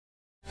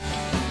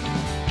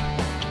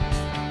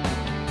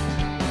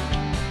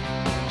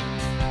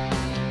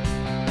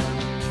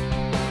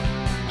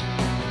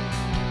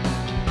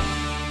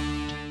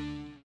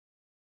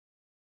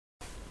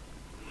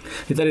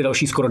Je tady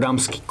další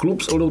skorodámský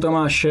klub s Oldou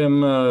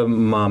Tamášem.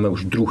 Máme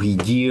už druhý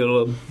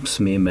díl s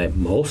mými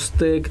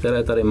hosty,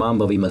 které tady mám.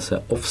 Bavíme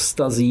se o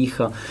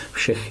vztazích a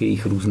všech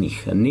jejich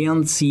různých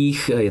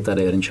niancích. Je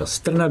tady Jrnča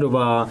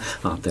Strnadová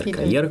a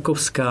Terka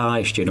Jarkovská.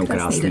 Ještě jednou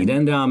krásný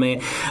den, dámy.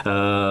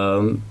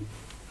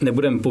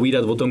 Nebudeme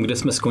povídat o tom, kde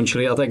jsme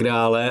skončili a tak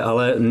dále,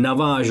 ale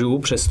navážu,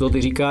 přesto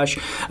ty říkáš,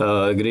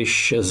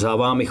 když za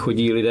vámi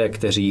chodí lidé,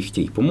 kteří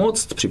chtějí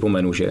pomoct,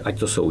 připomenu, že ať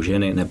to jsou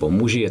ženy nebo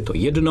muži, je to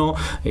jedno,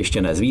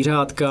 ještě ne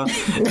zvířátka,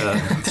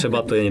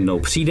 třeba to jednou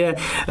přijde.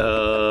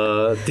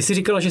 Ty jsi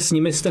říkala, že s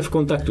nimi jste v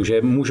kontaktu,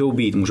 že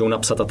můžou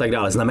napsat a tak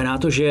dále. Znamená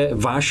to, že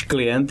váš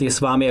klient je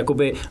s vámi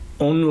jakoby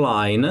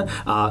online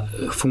a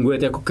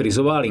fungujete jako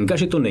krizová linka,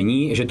 že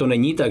to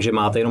není tak, že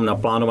máte jenom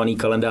naplánovaný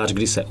kalendář,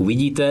 kdy se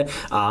uvidíte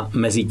a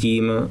mezi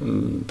tím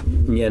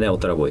mě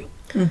neotravuj.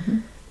 Mm-hmm.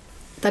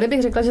 Tady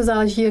bych řekla, že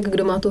záleží, jak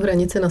kdo má tu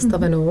hranici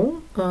nastavenou.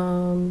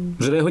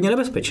 Že to je hodně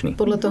nebezpečný.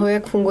 Podle toho,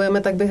 jak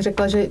fungujeme, tak bych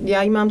řekla, že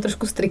já ji mám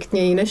trošku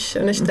striktněji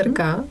než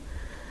Terka.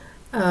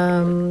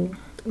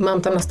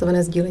 Mám tam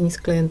nastavené sdílení s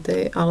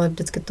klienty, ale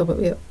vždycky to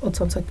je od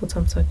samcať po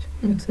samcať,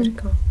 jak se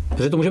říká.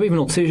 Takže to může být v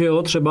noci, že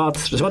jo? Třeba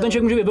ten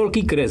člověk může být ve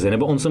velký krizi,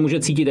 nebo on se může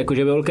cítit jako,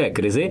 že ve velké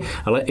krizi,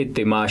 ale i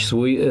ty máš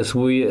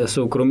svůj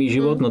soukromý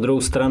život. Na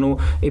druhou stranu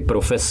i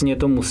profesně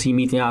to musí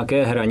mít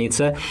nějaké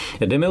hranice.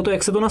 Jdeme o to,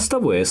 jak se to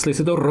nastavuje. Jestli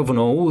si to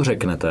rovnou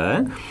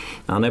řeknete,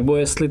 anebo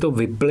jestli to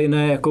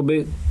vyplyne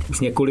jakoby z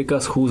několika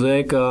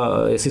schůzek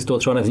a jestli z toho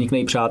třeba nevznikne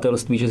i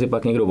přátelství, že si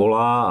pak někdo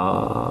volá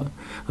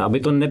a aby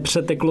to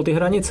nepřeteklo ty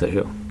hranice, že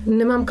jo?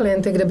 Nemám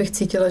klienty, kde bych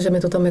cítila, že mi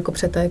to tam jako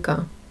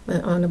přetéká.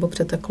 Nebo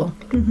přeteklo.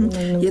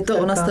 Je to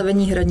o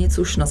nastavení hranic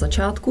už na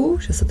začátku,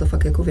 že se to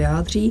fakt jako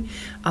vyjádří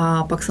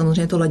a pak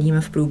samozřejmě to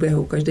ladíme v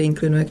průběhu. Každý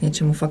inklinuje k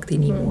něčemu fakt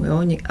jinému.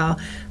 Jo? A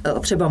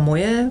třeba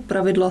moje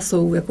pravidla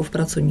jsou jako v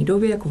pracovní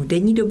době, jako v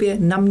denní době.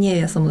 Na mě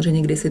je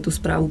samozřejmě, když si tu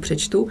zprávu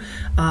přečtu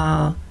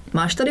a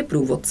máš tady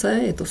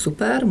průvodce, je to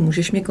super,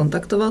 můžeš mě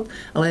kontaktovat,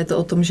 ale je to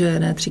o tom, že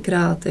ne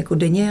 3krát jako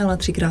denně, ale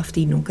 3krát v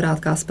týdnu,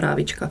 krátká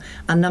zprávička.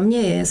 A na mě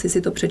je, jestli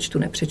si to přečtu,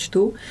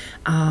 nepřečtu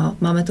a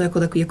máme to jako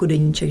takový jako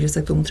deníček, že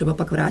se k tomu třeba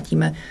pak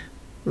vrátíme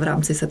v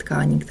rámci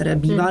setkání, které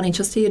bývá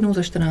nejčastěji jednou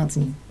za 14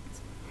 dní.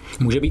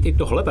 Může být i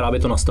tohle právě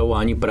to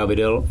nastavování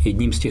pravidel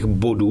jedním z těch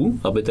bodů,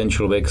 aby ten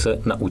člověk se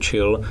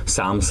naučil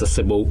sám se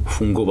sebou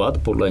fungovat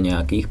podle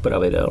nějakých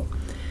pravidel?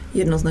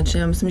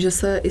 Jednoznačně. Já myslím, že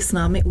se i s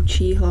námi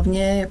učí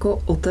hlavně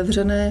jako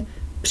otevřené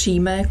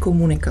přímé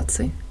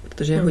komunikaci,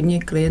 protože hodně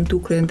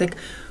klientek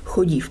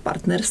chodí v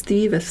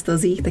partnerství, ve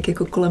vztazích, tak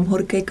jako kolem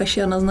horké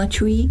kaše a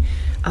naznačují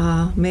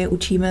a my je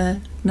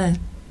učíme, ne,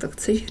 to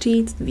chceš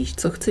říct, víš,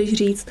 co chceš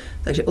říct,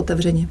 takže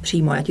otevřeně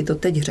přímo. Já ti to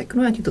teď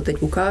řeknu, já ti to teď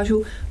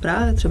ukážu,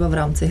 právě třeba v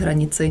rámci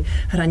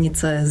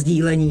hranice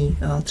sdílení,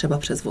 třeba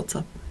přes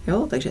WhatsApp.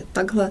 Jo, takže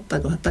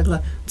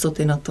takhle, co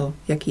ty na to,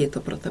 jaký je to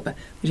pro tebe.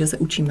 Takže se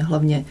učíme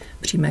hlavně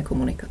přímé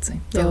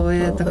komunikaci. To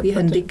je takový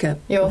handicap.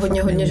 Jo,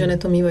 hodně ženy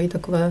to mývají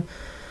takové,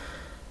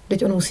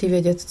 teď on musí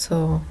vědět,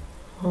 co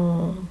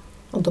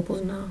on to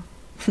pozná,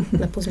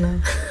 nepozná.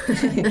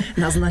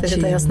 Naznačí. Takže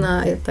to je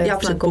jasná Já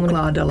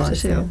předpokládala,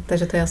 že jo.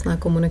 Takže to je jasná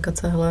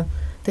komunikace, hele,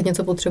 teď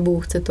něco potřebuju,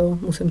 chci to,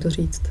 musím to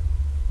říct.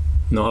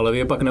 No ale vy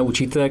je pak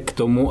naučíte k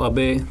tomu,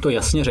 aby to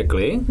jasně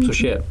řekli,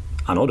 což je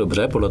ano,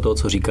 dobře, podle toho,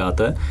 co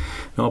říkáte.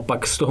 No a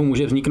pak z toho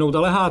může vzniknout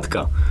ale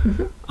hádka.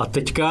 A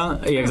teďka,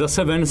 jak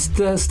zase ven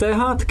z té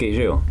hádky,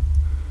 že jo?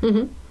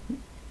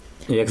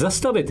 Jak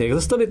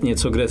zastavit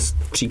něco, kde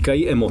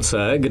příkají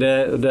emoce,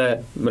 kde jde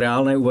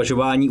reálné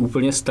uvažování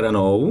úplně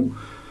stranou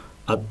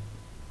a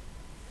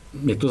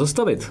jak to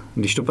zastavit?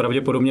 Když to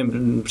pravděpodobně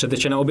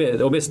přeteče na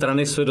obě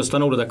strany se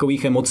dostanou do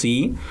takových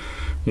emocí,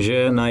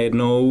 že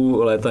najednou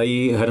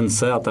létají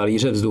hrnce a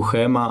talíře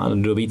vzduchem a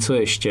kdo ví, co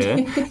ještě.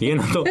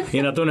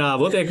 Je na to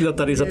návod, jak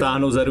tady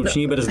zatáhnout za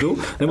ruční brzdu?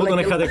 Nebo to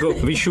nechat jako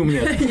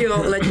vyšumět?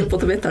 Jo, letěl po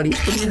tobě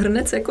talíř. Po mě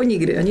hrnec jako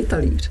nikdy, ani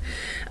talíř.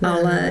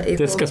 Ale jako...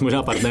 To je vzkaz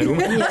možná partnerům.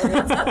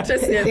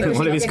 Přesně.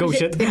 Mohli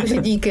vyzkoušet. Jakože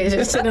díky, že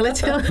ještě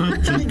neletěl.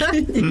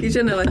 Díky,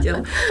 že neletěl.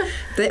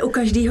 To je u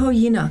každého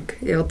jinak.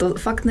 Jo, to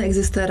fakt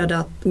neexistuje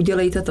rada.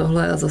 Udělejte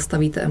tohle a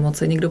zastavíte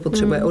emoce. Někdo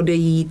potřebuje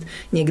odejít,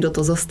 někdo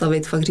to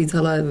zastavit, fakt říct,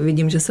 hele,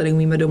 vidím, že se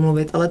neumíme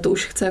domluvit, ale to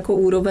už chce jako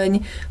úroveň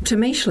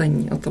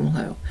přemýšlení o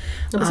tomhle. Jo.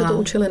 Aby se to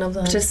učili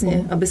navzájem.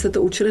 Přesně, aby se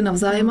to učili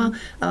navzájem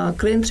a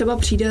klient třeba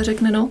přijde a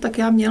řekne, no, tak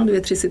já měl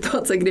 2-3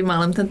 situace, kdy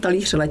málem ten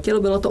talíř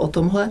letěl, bylo to o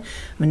tomhle.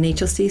 My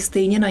nejčastěji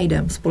stejně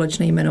najdeme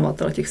společný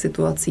jmenovatel těch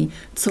situací,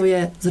 co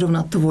je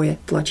zrovna tvoje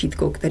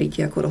tlačítko, který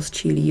ti jako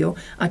rozčílí, jo,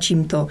 a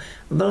čím to.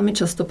 Velmi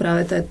často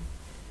právě to je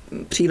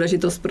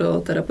příležitost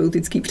pro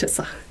terapeutický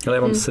přesah. Ale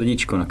já mám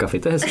srdíčko na kafi,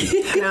 to je hezký.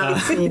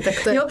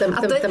 Tak to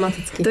je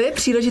tematický. To je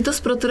příležitost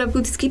pro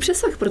terapeutický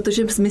přesah,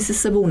 protože my si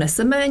s sebou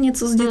neseme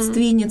něco z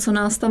dětství, něco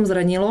nás tam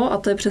zranilo a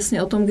to je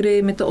přesně o tom,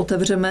 kdy my to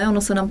otevřeme,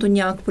 ono se nám to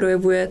nějak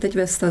projevuje teď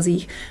ve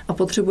vztazích a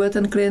potřebuje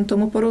ten klient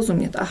tomu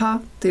porozumět.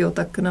 Aha, tyjo,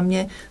 tak na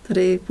mě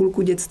tady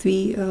půlku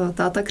dětství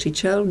táta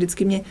křičel,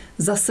 vždycky mě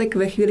zasek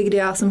ve chvíli, kdy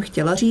já jsem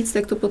chtěla říct,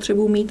 jak to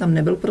potřebuji mít, tam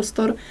nebyl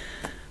prostor.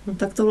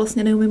 tak to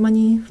vlastně neumím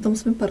ani v tom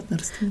svém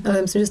partnerství.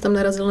 Ale myslím, že jsi tam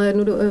narazil na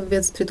jednu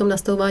věc při tom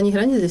nastavování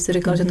hranic, když jsi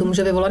říkal, že to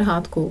může vyvolat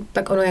hádku.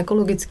 Tak ono jako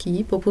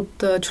logický, pokud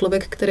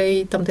člověk,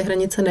 který tam ty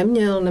hranice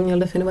neměl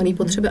definovaný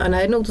potřeby a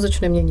najednou to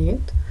začne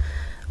měnit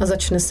a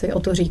začne si o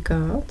to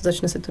říkat,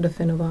 začne si to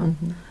definovat,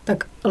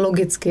 tak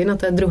logicky na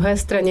té druhé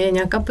straně je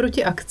nějaká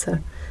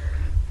protiakce.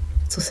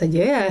 Co se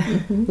děje?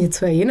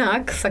 Něco je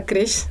jinak,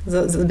 sakryš,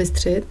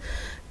 zbystřit.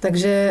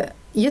 Takže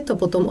je to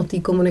potom o té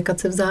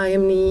komunikaci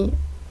vzájemný,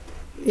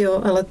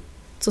 jo, ale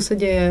co se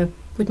děje,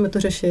 pojďme to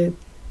řešit.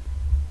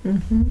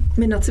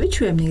 My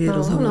nacvičujeme někdy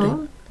rozhovory.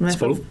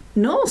 Spolu?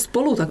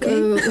 Spolu taky.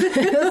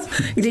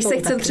 Když se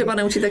chceme třeba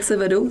naučit, tak se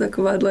vedou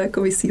takovéhle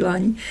jako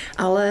vysílání.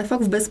 Ale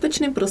fakt v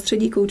bezpečném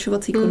prostředí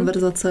koučovací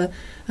konverzace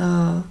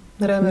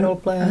hrajeme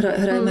roleplay.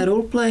 Hrajeme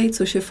roleplay,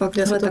 což je fakt,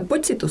 tak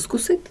pojď si to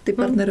zkusit, ty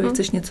partnerovi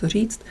chceš něco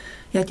říct,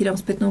 já ti dám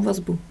zpětnou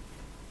vazbu.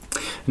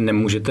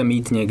 Nemůžete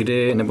mít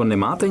někdy, nebo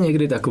nemáte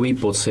někdy takový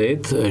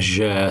pocit,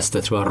 že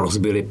jste třeba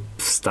rozbili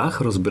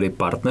vztah, rozbili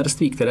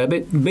partnerství, které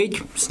by,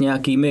 byť s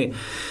nějakými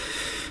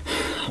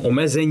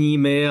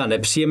omezeními a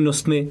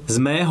nepříjemnostmi z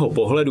mého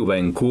pohledu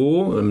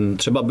venku,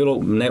 třeba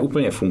bylo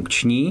neúplně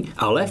funkční,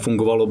 ale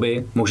fungovalo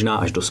by možná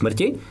až do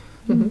smrti?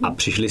 A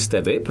přišli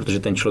jste vy, protože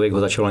ten člověk ho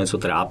začalo něco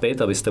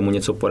trápit, abyste mu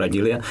něco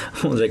poradili a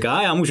on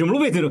říká, já můžu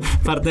mluvit o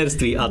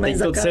partnerství a teď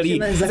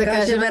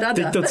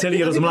to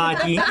celý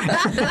rozmlátí.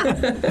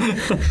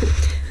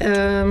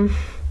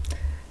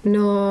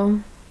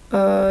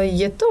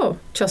 Je to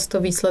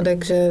často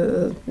výsledek, že,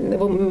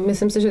 nebo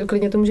myslím si, že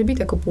klidně to může být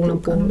jako půl na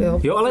půl.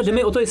 Jo, ale jde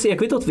mi o to,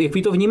 jak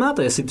vy to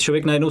vnímáte, jestli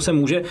člověk najednou se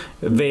může,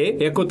 vy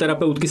jako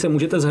terapeutky se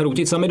můžete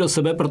zhroutit sami do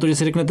sebe, protože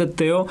si řeknete,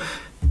 tyjo,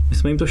 my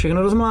jsme jim to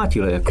všechno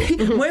rozmlátili. Jako.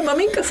 Moje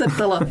maminka se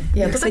ptala,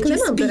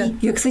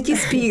 jak se ti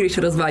spí, když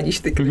rozvádíš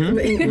ty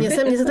klipy. Mně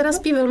se teda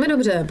spí velmi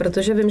dobře,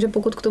 protože vím, že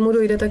pokud k tomu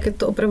dojde, tak je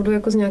to opravdu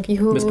jako z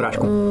nějakého... Bez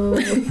prášku.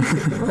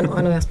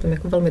 Ano, já spím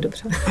jako velmi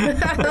dobře.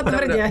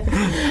 Tvrdě.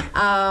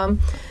 A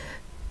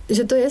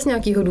že to je z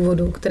nějakého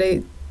důvodu,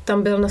 který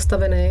tam byl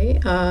nastavený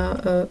a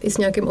i s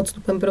nějakým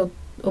odstupem pro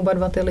oba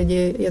dva ty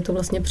lidi je to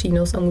vlastně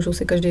přínos a můžou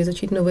si každý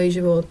začít nový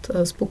život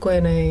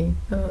spokojený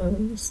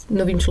s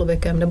novým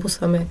člověkem nebo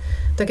sami,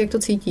 tak jak to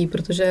cítí,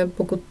 protože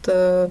pokud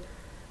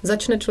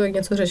začne člověk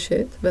něco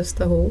řešit ve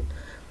vztahu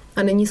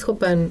a není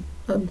schopen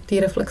té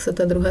reflexe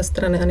té druhé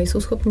strany a nejsou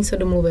schopni se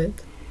domluvit,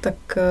 tak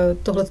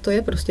tohle to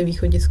je prostě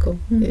východisko.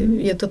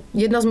 Je to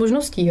jedna z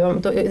možností. Jo?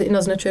 To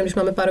naznačujeme, když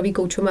máme párový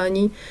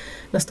koučování,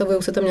 nastavují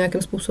se tam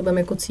nějakým způsobem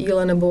jako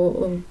cíle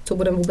nebo co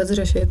budeme vůbec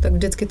řešit, tak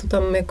vždycky to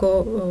tam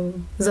jako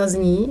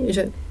zazní,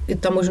 že i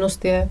ta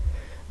možnost je,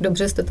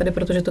 dobře, jste tady,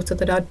 protože to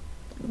chcete dát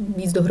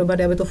víc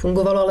dohromady, aby to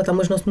fungovalo, ale ta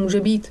možnost může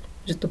být,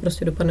 že to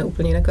prostě dopadne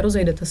úplně jinak a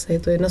rozejdete se. Je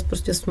to jedna z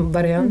prostě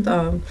variant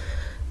a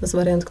z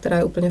variant, která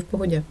je úplně v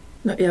pohodě.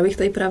 No, já bych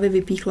tady právě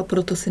vypíchla,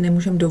 proto si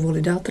nemůžem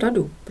dovolit dát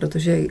radu,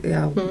 protože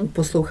já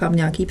poslouchám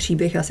nějaký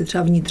příběh, já si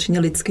třeba vnitřně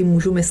lidsky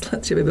můžu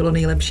myslet, že by bylo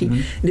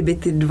nejlepší, kdyby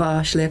ty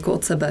dva šli jako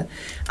od sebe,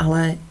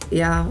 ale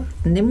já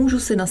nemůžu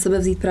si na sebe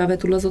vzít právě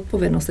tuhle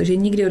zodpovědnost, takže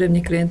nikdy ode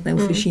mě klient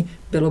neuslyší,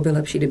 bylo by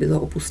lepší, kdyby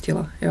to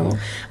opustila. Jo?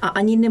 A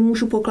ani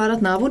nemůžu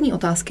pokládat návodní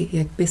otázky,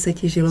 jak by se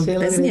ti žilo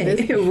bez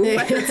něj.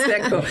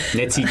 Jako.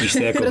 Necítíš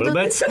se jako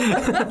blbec?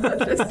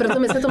 Proto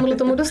my se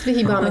tomu dost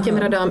vyhýbáme těm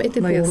radám i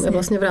typům. No,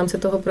 vlastně v rámci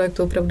toho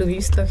projektu opravdu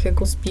vztah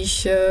jako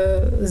spíš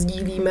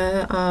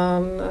sdílíme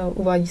a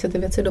uvádí se ty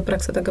věci do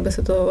praxe tak, aby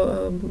se to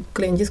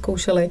klienti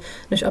zkoušeli,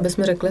 než aby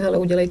jsme řekli, hele,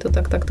 udělej to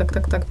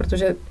tak,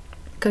 protože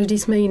každý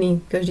jsme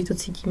jiný, každý to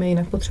cítíme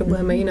jinak,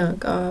 potřebujeme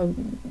jinak a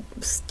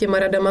s těma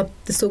radama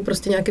ty jsou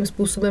prostě nějakým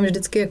způsobem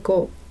vždycky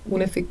jako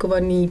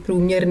unifikovaný,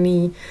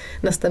 průměrný,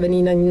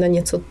 nastavený na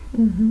něco.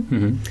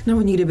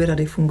 No nikdy by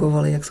rady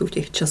fungovaly, jak jsou v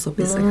těch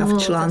časopisech a v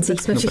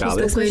článcích. Jsme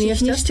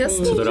všichni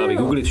šťastní. Co to dá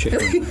vygooglit všechno.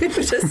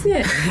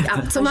 Přesně.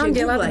 A co mám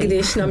dělat,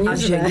 když na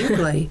mě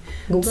Googlej.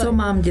 Co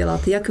mám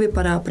dělat, jak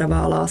vypadá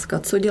pravá láska,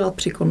 co dělat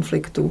při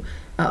konfliktu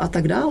a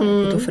tak dále.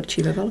 To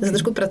frčí ve velkém.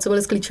 Trošku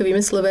pracovali s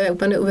klíčovými slovy, je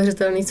úplně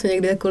neuvěřitelný, co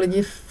někdy jako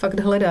lidi fakt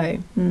hledají.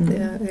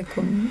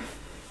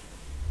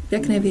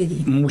 Jak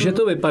nevědí. Může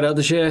to vypadat,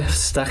 že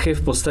vztah je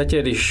v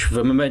podstatě, když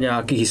vezmeme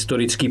nějaký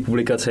historický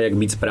publikace, jak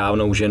být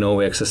správnou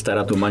ženou, jak se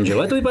starat o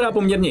manžele, to vypadá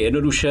poměrně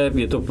jednoduše,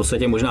 je to v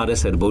podstatě možná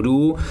 10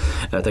 bodů,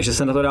 takže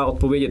se na to dá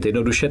odpovědět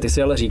jednoduše. Ty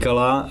jsi ale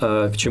říkala,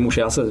 k čemuž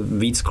já se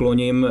víc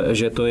kloním,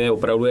 že to je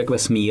opravdu jak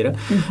vesmír,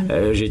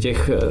 že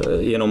těch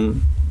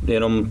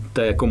jenom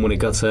té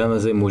komunikace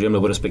mezi mužem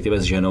nebo respektive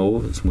s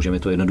ženou, s mužem je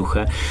to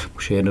jednoduché,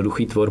 už je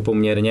jednoduchý tvor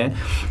poměrně.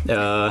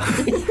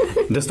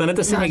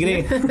 Dostanete se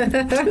někdy,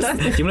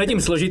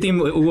 tímhletím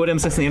složitým úvodem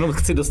se jenom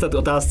chci dostat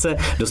otázce,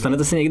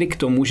 dostanete se někdy k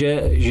tomu,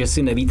 že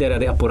si nevíte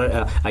rady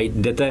a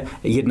jdete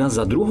jedna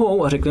za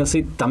druhou a řeknete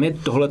si, tam je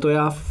tohleto,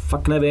 já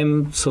fakt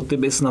nevím, co ty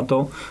bys na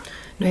to?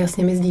 No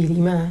jasně, my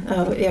sdílíme.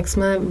 Jak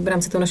jsme v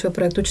rámci toho našeho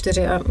projektu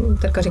 4, a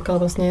Terka říkala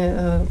vlastně,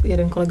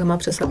 jeden kolega má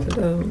přesah,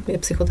 je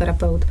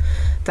psychoterapeut,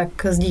 tak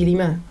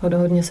sdílíme.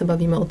 Hodně se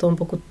bavíme o tom,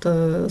 pokud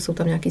jsou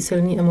tam nějaké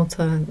silné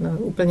emoce,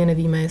 úplně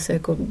nevíme, jestli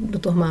jako do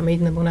toho máme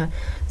jít nebo ne.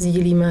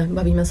 Sdílíme,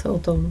 bavíme se o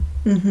tom.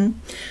 Mm-hmm.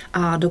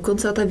 A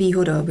dokonce ta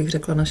výhoda, bych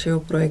řekla, našeho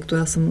projektu,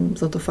 já jsem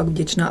za to fakt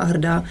vděčná a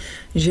hrdá,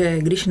 že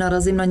když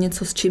narazím na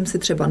něco, s čím si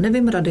třeba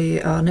nevím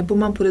rady a nebo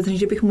mám podezření,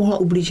 že bych mohla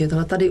ublížit,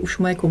 ale tady už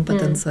moje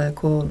kompetence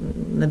jako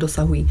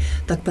nedosahují,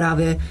 tak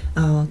právě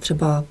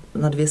třeba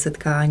na 2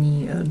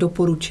 setkání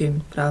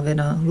doporučím právě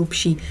na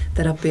hlubší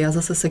terapii a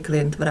zase se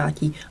klient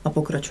vrátí a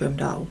pokračujeme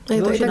dál. A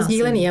je to i tak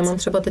sdílený. Já mám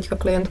třeba teďka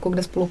klientku,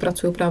 kde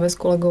spolupracuju právě s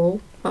kolegou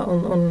a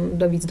on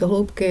jde víc do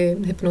hloubky,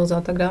 hypnoza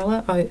a tak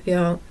dále a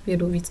já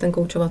jedu víc ten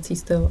koučovací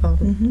styl a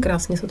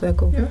krásně se to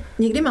jako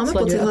někdy máme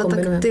pocit, tak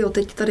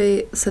teď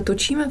tady se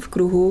točíme v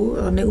kruhu,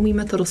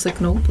 neumíme to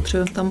rozseknout,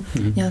 potřebujeme tam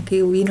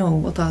nějakou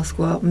jinou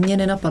otázku a mě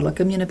nenapadla,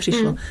 ke mně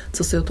nepřišlo,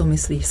 co si o tom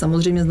myslíš.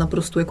 Samozřejmě s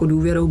naprosto jako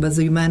důvěrou, bez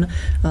jmen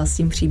s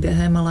tím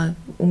příběhem, ale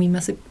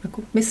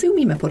my si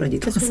umíme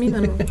poradit.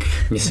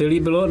 Mně se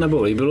líbilo,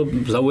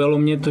 zaujalo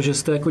mě to, že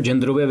jste jako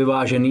genderově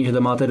vyvážený, že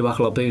tam máte 2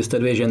 chlapy, vy jste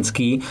 2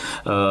 ženský.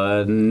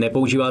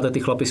 Nepoužíváte ty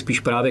chlapy spíš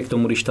právě k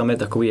tomu, když tam je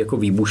takový jako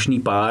výbušný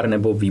pár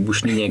nebo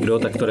výbušný někdo,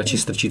 tak to radši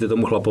strčíte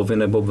tomu chlapovi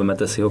nebo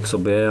vemete si ho k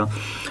sobě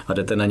a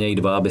jdete na něj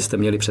 2, abyste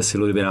měli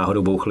přesilu, kdyby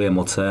náhodou bouchly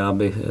emoce,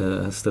 aby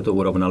jste to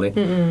urovnali.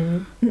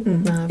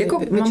 Jako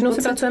většinou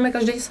si pracujeme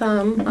každý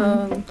sám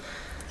a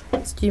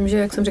s tím, že,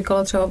 jak jsem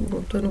říkala, třeba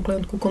tu jednu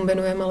klientku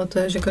kombinujeme, ale to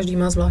je, že každý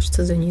má zvlášť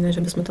sezení, ne,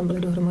 že bychom tam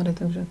byli dohromady,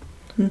 takže...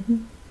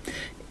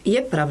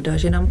 Je pravda,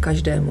 že nám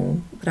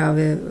každému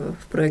právě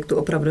v projektu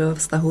opravdu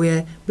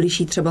vztahuje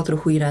blížší třeba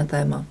trochu jiné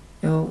téma.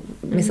 Jo,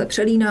 my se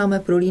přelínáme,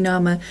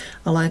 prolínáme,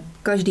 ale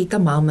každý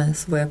tam máme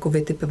svoje jako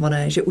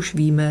vytipované, že už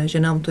víme, že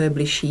nám to je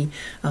bližší,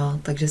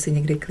 takže si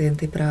někdy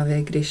klienty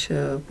právě, když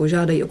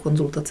požádají o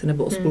konzultaci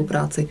nebo o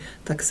spolupráci,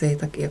 tak si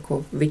tak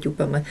jako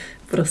vyťupeme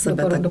pro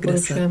sebe, tak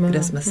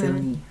kde jsme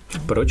silní.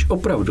 Proč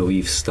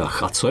opravdový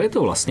vztah? A co je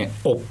to vlastně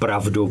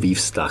opravdový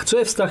vztah? Co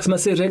je vztah, jsme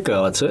si řekli,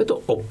 ale co je to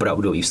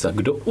opravdový vztah?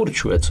 Kdo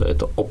určuje, co je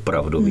to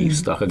opravdový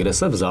vztah? A kde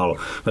se vzal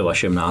ve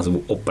vašem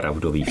názvu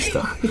opravdový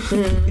vztah?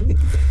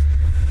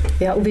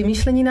 Já u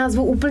vymýšlení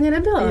názvu úplně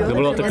nebyla. To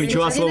bylo to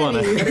klíčová slova,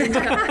 ne?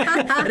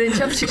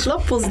 Renča přišla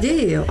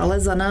později, jo, ale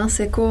za nás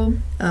jako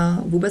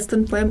vůbec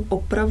ten pojem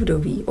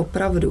opravdový,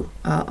 opravdu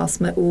a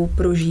jsme u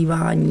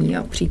prožívání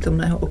a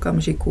přítomného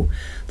okamžiku.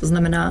 To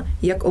znamená,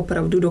 jak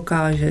opravdu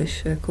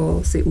dokážeš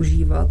jako si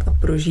užívat a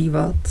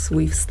prožívat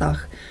svůj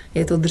vztah.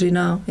 Je to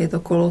dřina, je to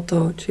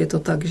kolotoč, je to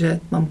tak, že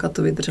mamka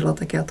to vydržela,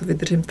 tak já to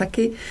vydržím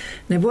taky,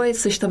 nebo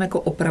jsi tam jako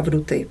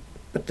opravdu ty.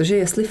 Protože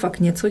jestli fakt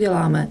něco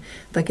děláme,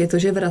 tak je to,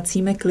 že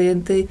vracíme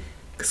klienty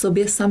k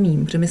sobě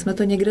samým, protože my jsme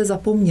to někde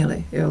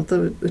zapomněli. Jo? To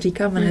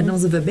říkáme na jednom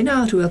z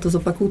webinářů, já to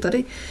zopakuju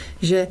tady,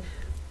 že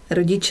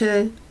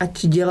rodiče,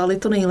 ať dělali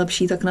to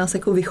nejlepší, tak nás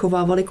jako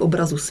vychovávali k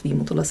obrazu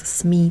svýmu. Tohle se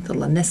smí,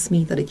 tohle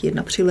nesmí, tady ti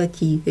jedna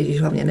přiletí,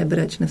 ježíš, hlavně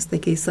nebreč,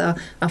 nevstekej se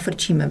a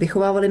frčíme.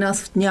 Vychovávali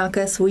nás v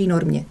nějaké svojí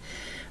normě.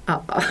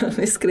 A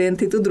my s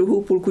klienty tu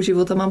druhou půlku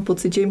života mám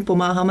pocit, že jim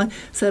pomáháme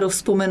se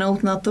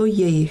rozpomenout na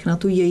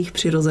tu jejich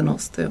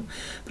přirozenost. Jo.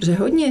 Protože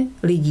hodně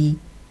lidí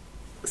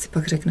si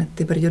pak řekne,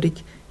 ty brďo,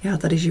 teď já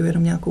tady žiju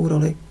jenom nějakou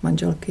roli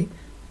manželky,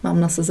 mám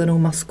nasazenou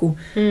masku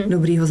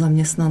dobrýho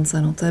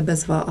zaměstnance, no to je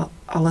bezva,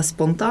 ale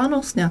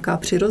spontánnost, nějaká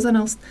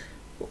přirozenost,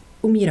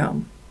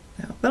 umírám.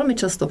 Jo. Velmi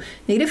často.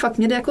 Někdy fakt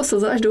mě jde jako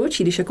slza až do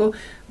očí, když jako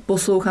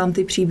poslouchám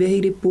ty příběhy,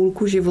 kdy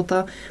půlku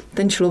života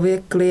ten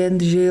člověk,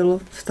 klient žil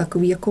v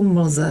takový jako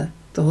mlze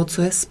toho,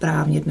 co je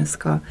správně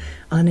dneska,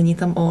 ale není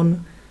tam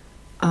on.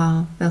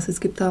 A já se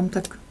vždycky ptám,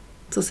 tak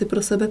co si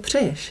pro sebe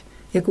přeješ?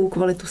 Jakou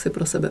kvalitu si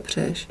pro sebe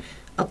přeješ?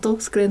 A to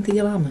s klienty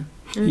děláme.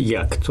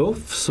 Jak to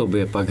v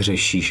sobě pak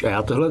řešíš? A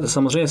já tohle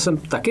samozřejmě jsem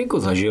taky jako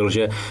zažil,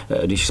 že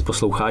když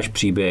posloucháš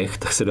příběh,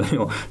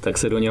 tak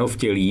se do něho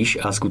vtělíš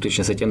a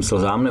skutečně se těm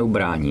slzám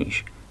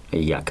neubráníš.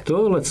 Jak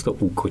tohleto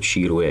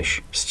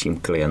ukočíruješ s tím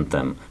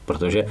klientem?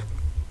 Protože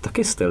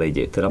taky jste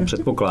lidi, teda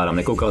předpokládám,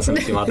 nekoukal jsem,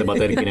 jestli máte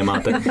baterky,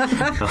 nemáte.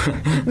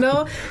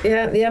 No,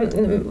 já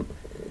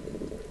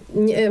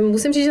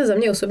musím říct, že za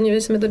mě osobně,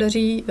 že se mi to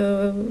daří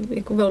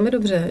jako velmi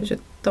dobře, že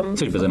tam...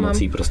 Jsi bez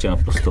emocí, prostě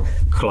naprosto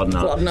chladná.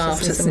 Chladná,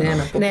 přesně.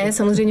 Ne,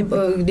 samozřejmě,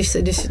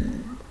 když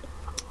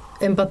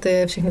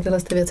empatie, všechny tyhle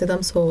věci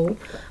tam jsou,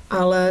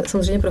 ale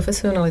samozřejmě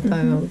profesionalita,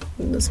 jo.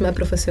 Jsme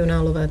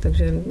profesionálové,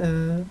 takže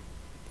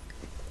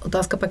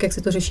otázka pak, jak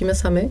si to řešíme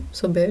sami v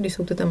sobě, když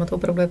jsou ty témata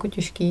opravdu jako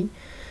těžký.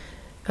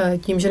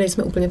 Tím, že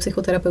nejsme úplně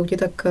psychoterapeuti,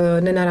 tak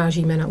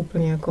nenarážíme na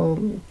úplně jako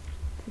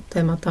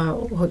témata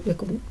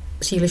jako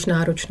příliš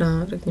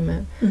náročná,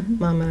 řekněme.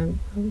 Máme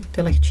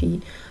ty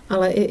lehčí.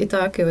 Ale i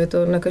tak, jo, je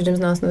to na každém z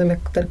nás, nevím,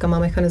 jak Terka má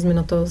mechanismy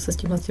na to se s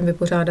tím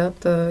vypořádat.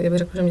 Já bych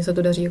řekla, že mně se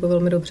to daří jako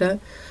velmi dobře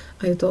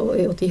a je to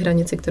i o té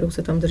hranici, kterou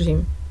se tam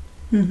držím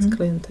s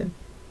klienty.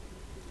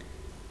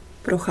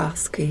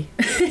 procházky,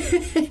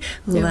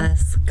 les,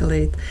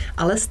 klid.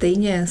 Ale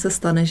stejně se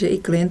stane, že i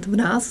klient v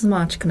nás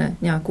zmáčkne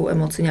nějakou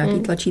emoci, nějaký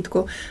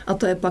tlačítko a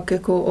to je pak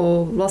jako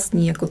o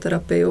vlastní jako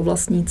terapii, o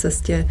vlastní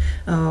cestě,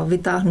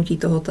 vytáhnutí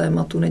toho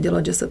tématu,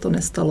 nedělat, že se to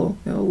nestalo,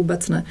 jo,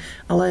 vůbec ne.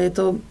 Ale je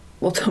to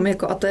o tom,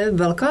 jako, a to je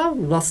velká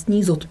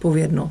vlastní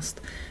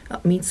zodpovědnost.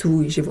 Mít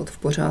svůj život v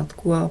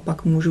pořádku a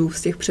pak můžu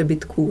z těch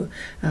přebytků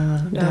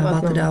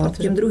dávat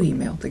těm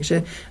druhým. Jo.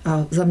 Takže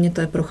za mě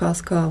to je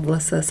procházka v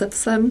lese se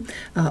psem,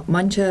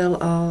 manžel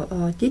a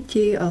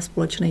děti a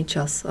společný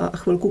čas a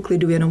chvilku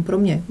klidu jenom pro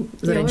mě.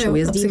 S Renčou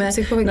jezdíme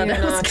na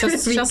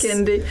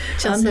víkendy.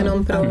 Čas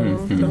jenom pro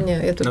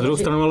mě. Je to na druhou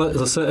stranu ale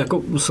zase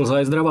jako slza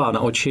je zdravá na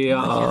oči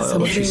a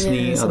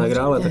očistný a tak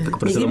dále. Tak jako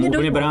prostě tomu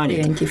úplně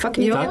bránit. Fakt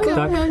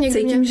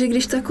cítím, že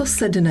když to jako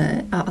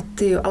sedne a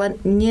ty, ale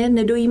mě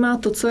nedojímá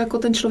to, co jako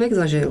ten člověk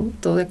zažil,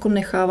 to jako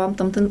nechávám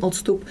tam ten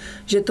odstup,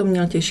 že to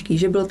měl těžký,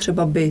 že byl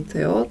třeba byt,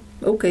 jo,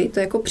 OK, to je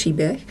jako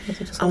příběh,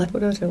 ale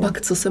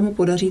pak, co se mu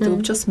podaří, to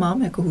občas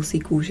mám jako husí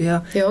kůži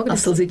a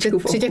slzičku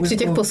v oku. Při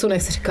těch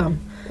posunech si říkám,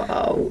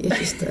 wow,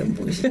 ježiš, to je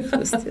boží.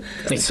 Prostě.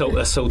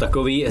 Jsou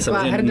takový,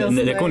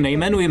 jako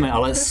nejmenujeme,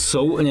 ale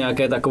jsou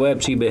nějaké takové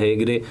příběhy,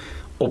 kdy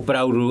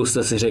opravdu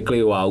jste si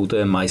řekli, wow, to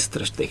je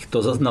majstrštych,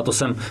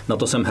 na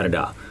to jsem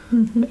hrdá.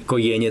 Jako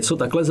je něco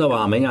takhle za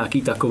vámi,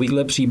 nějaký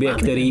takovýhle příběh,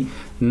 který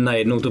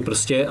najednou to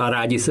prostě a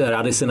rádi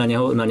se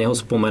na něho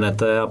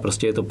vzpomenete a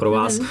prostě je to pro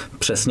vás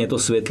přesně to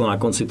světlo na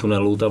konci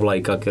tunelu, ta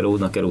vlajka,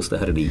 na kterou jste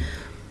hrdý.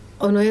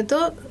 Ono je to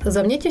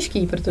za mě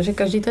těžký, protože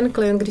každý ten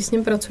klient, když s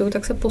ním pracuju,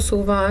 tak se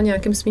posouvá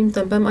nějakým svým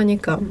tempem a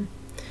někam.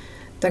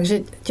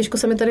 Takže těžko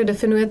se mi tady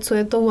definuje, co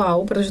je to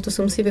wow, protože to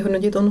se musí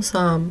vyhodnotit on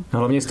sám. No,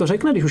 hlavně si to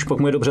řekne, když už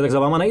pokud mu je dobře, tak za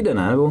váma nejde,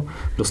 ne? Nebo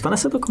dostane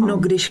se to k vám? No,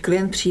 když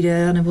klient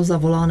přijde, nebo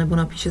zavolá, nebo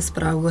napíše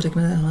zprávu a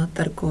řekne, hele,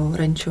 Terko,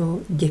 Renčo,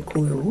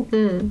 děkuju.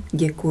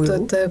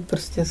 Děkuju. To je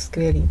prostě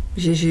skvělý.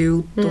 Že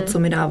žiju to, co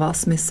mi dává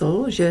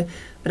smysl, že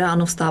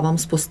ráno vstávám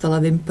z postele,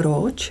 vím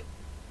proč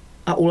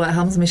a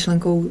uléhám s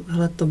myšlenkou,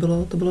 hele, to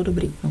bylo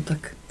dobrý. No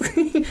tak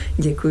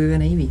děkuju je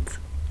nejvíc.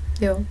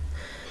 Jo.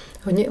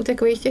 Hodně u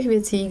takových těch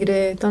věcí,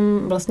 kdy tam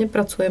vlastně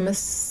pracujeme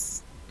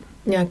s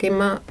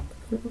nějakýma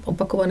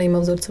opakovanýma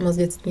vzorcema z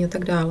dětství a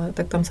tak dále,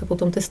 tak tam se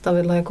potom ty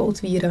stavidla jako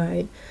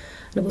otvírají.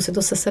 Nebo si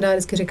to sesedá,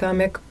 vždycky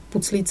říkám, jak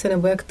puclíci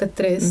nebo jak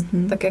Tetris,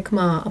 tak jak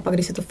má. A pak,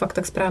 když si to fakt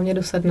tak správně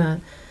dosedne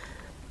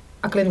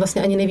a klient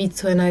vlastně ani neví,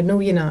 co je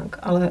najednou jinak,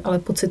 ale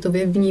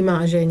pocitově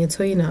vnímá, že je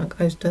něco jinak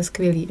a že to je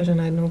skvělý a že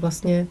najednou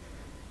vlastně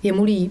je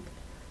mu líp,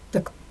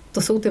 tak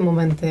to jsou ty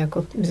momenty,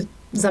 jako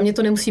za mě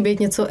to nemusí být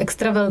něco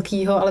extra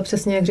velkýho, ale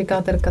přesně, jak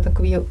říká Terka,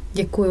 takový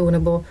děkuju,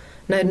 nebo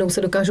najednou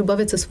se dokážu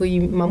bavit se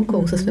svojí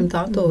mamkou, se svým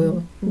tátou,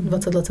 jo.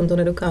 20 let jsem to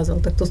nedokázal,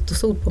 tak to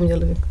jsou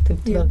poměrně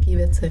ty velké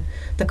věci.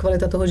 Ta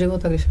kvalita toho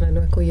života, když je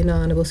najednou jako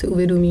jiná, nebo si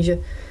uvědomí, že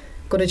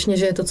konečně,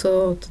 že je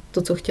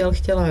to, co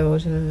chtěla, jo,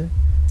 že...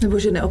 Nebo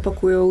že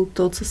neopakujou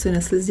to, co si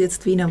nesli z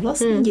dětství na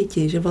vlastní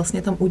děti, že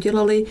vlastně tam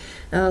udělali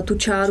tu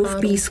čáru v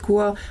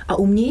písku a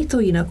umějí to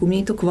jinak,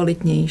 umějí to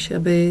kvalitnější,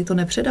 aby to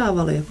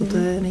nepředávali, jako to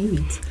je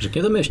nejvíc.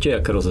 Řekněte mi ještě,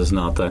 jak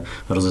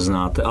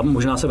rozeznáte a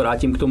možná se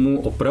vrátím k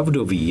tomu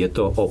opravdový, je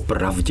to o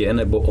pravdě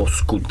nebo o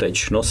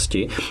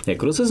skutečnosti,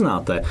 jak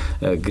rozeznáte,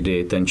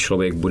 kdy ten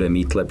člověk bude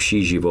mít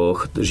lepší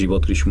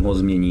život, když mu ho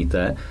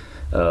změníte,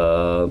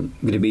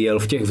 kdyby jel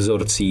v těch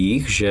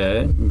vzorcích,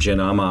 že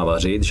žena má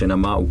vařit, žena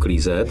má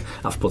uklízet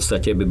a v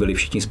podstatě by byli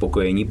všichni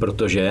spokojení,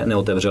 protože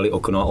neotevřeli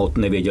okno a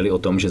nevěděli o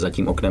tom, že za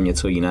tím oknem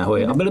něco jiného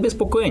je a byli by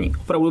spokojení.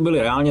 Opravdu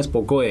byli reálně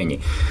spokojeni.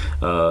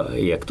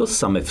 Jak to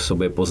sami v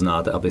sobě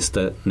poznáte,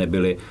 abyste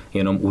nebyli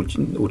jenom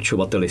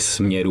určovateli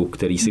směru,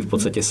 který si v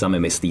podstatě sami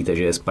myslíte,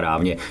 že je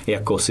správně,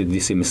 jako si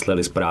když si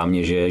mysleli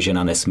správně, že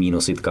žena nesmí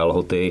nosit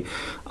kalhoty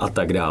a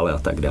tak dále a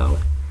tak dále.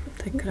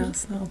 To je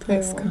krásná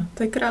otázka.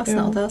 To je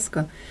krásná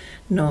otázka.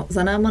 No,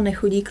 za náma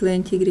nechodí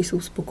klienti, když jsou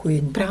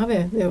spokojení.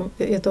 Právě, jo.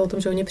 Je to o tom,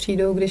 že oni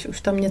přijdou, když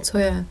už tam něco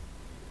je.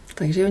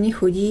 Takže oni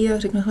chodí a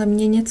řeknou, hele,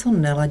 mě něco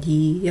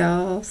neladí,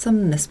 já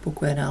jsem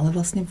nespokojená, ale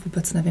vlastně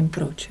vůbec nevím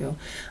proč. Jo.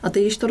 A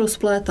teď, když to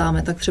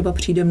rozplétáme, tak třeba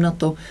přijdem na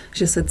to,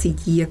 že se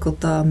cítí jako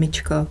ta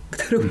myčka,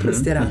 kterou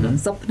prostě ráno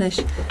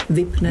zapneš,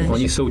 vypneš.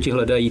 Oni jsou ti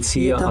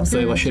hledající a to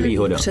je vaše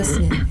výhoda.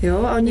 Přesně, jo,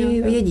 a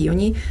oni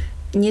vědí,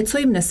 něco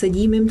jim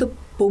nesedí, my jim to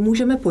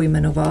pomůžeme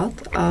pojmenovat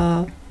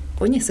a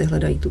oni si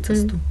hledají tu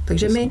cestu.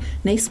 Takže my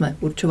nejsme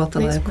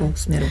určovatelé jako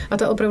směru. A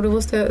ta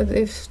opravdovost je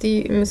i v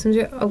té, myslím,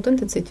 že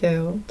autenticitě,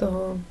 jo?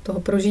 Toho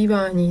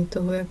prožívání,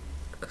 toho, jak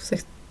se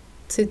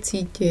chci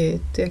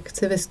cítit, jak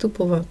chci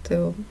vystupovat.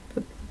 Jo?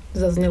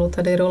 Zaznělo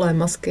tady role,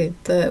 masky,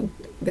 to je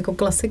jako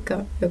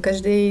klasika. Jo?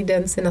 Každý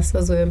den si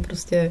nasazujeme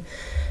prostě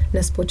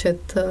nespočet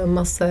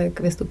masek,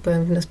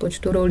 vystupujeme v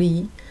nespočtu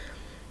rolí.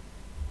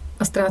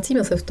 A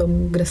ztrácíme se v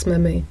tom, kde jsme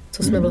my,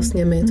 co jsme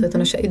vlastně my, co je ta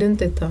naše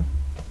identita,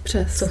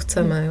 co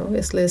chceme, jo?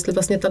 Jestli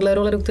vlastně tato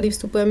role, do které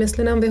vstupujeme,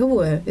 jestli nám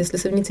vyhovuje, jestli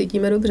se v ní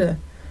cítíme dobře.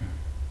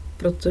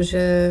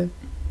 Protože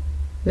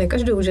Ne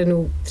každou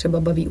ženu třeba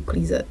baví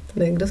uklízet.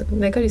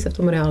 Ne každý se v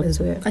tom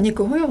realizuje. A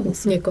někoho jo.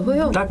 Někoho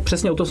jo. Tak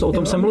přesně o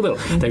tom jsem mluvil.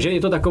 Takže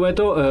je to takové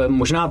to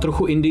možná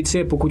trochu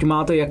indicie, pokud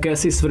máte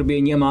jakési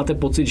svrbění a máte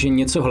pocit, že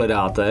něco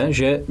hledáte,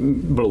 že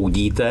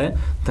bloudíte,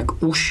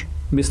 tak už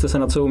byste se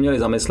nad sebou měli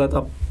zamyslet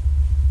a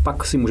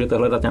pak si můžete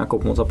hledat nějakou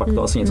pomoc a pak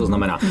to asi něco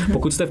znamená.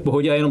 Pokud jste v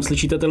pohodě a jenom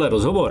slyšíte tenhle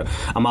rozhovor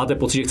a máte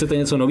pocit, že chcete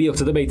něco nového,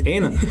 chcete být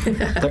in,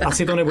 tak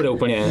asi to nebude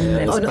úplně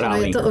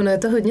správný. Ono je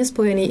to hodně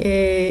spojený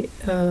i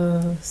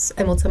s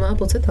emocema a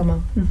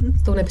pocitama.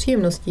 S tou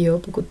nepříjemností,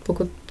 jo?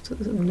 Pokud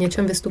v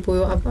něčem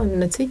vystupuju a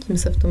necítím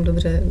se v tom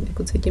dobře,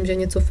 jako cítím, že je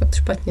něco fakt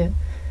špatně,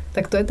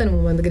 tak to je ten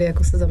moment, kdy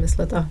jako se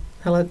zamyslet a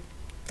hele,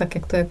 tak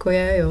jak to jako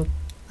je, jo.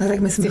 A tak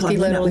myslím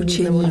hlavně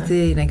naučení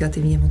ty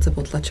negativní emoce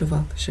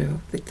potlačovat, že jo.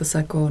 Teď to se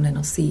jako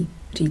nenosí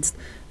říct,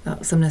 já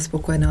jsem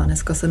nespokojená,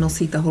 dneska se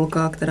nosí ta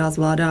holka, která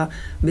zvládá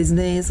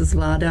biznis,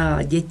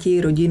 zvládá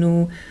děti,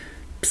 rodinu,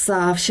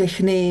 psa,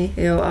 všechny,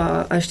 jo,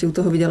 a ještě u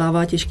toho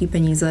vydělává těžký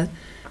peníze,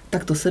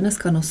 tak to se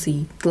dneska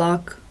nosí.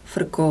 Tlak,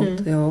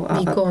 frkot, jo.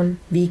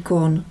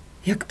 Výkon.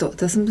 Jak to?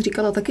 To jsem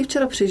říkala taky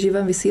včera při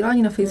živém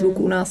vysílání na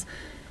Facebooku u nás.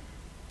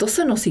 To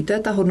se nosí, to je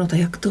ta hodnota,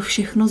 jak to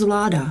všechno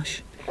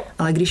zvládáš.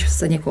 Ale když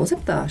se někoho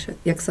zeptáš,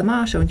 jak se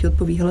máš, a on ti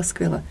odpoví, hele,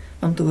 skvěle,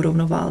 mám to v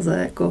rovnováze,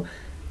 jako,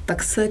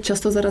 tak se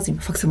často zarazím.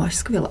 Fakt se máš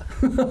skvěle.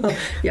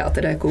 Já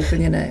teda jako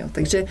úplně ne. Jo.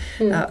 Takže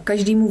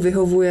každému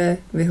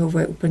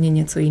vyhovuje úplně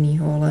něco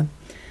jiného, ale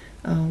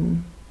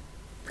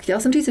chtěla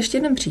jsem říct ještě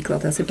jeden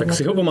příklad. Tak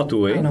si ho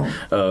pamatuj. Ano.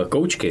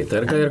 Koučky,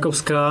 Terka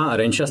Jarkovská,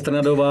 Renča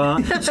Strnadová,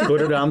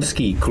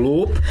 Skododámský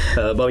klub.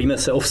 Bavíme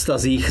se o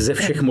vztazích ze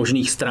všech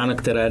možných stran,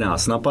 které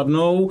nás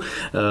napadnou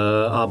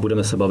a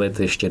budeme se bavit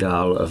ještě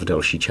dál v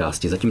další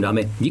části. Zatím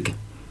dámy díky.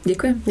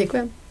 Děkujem.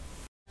 Děkujem.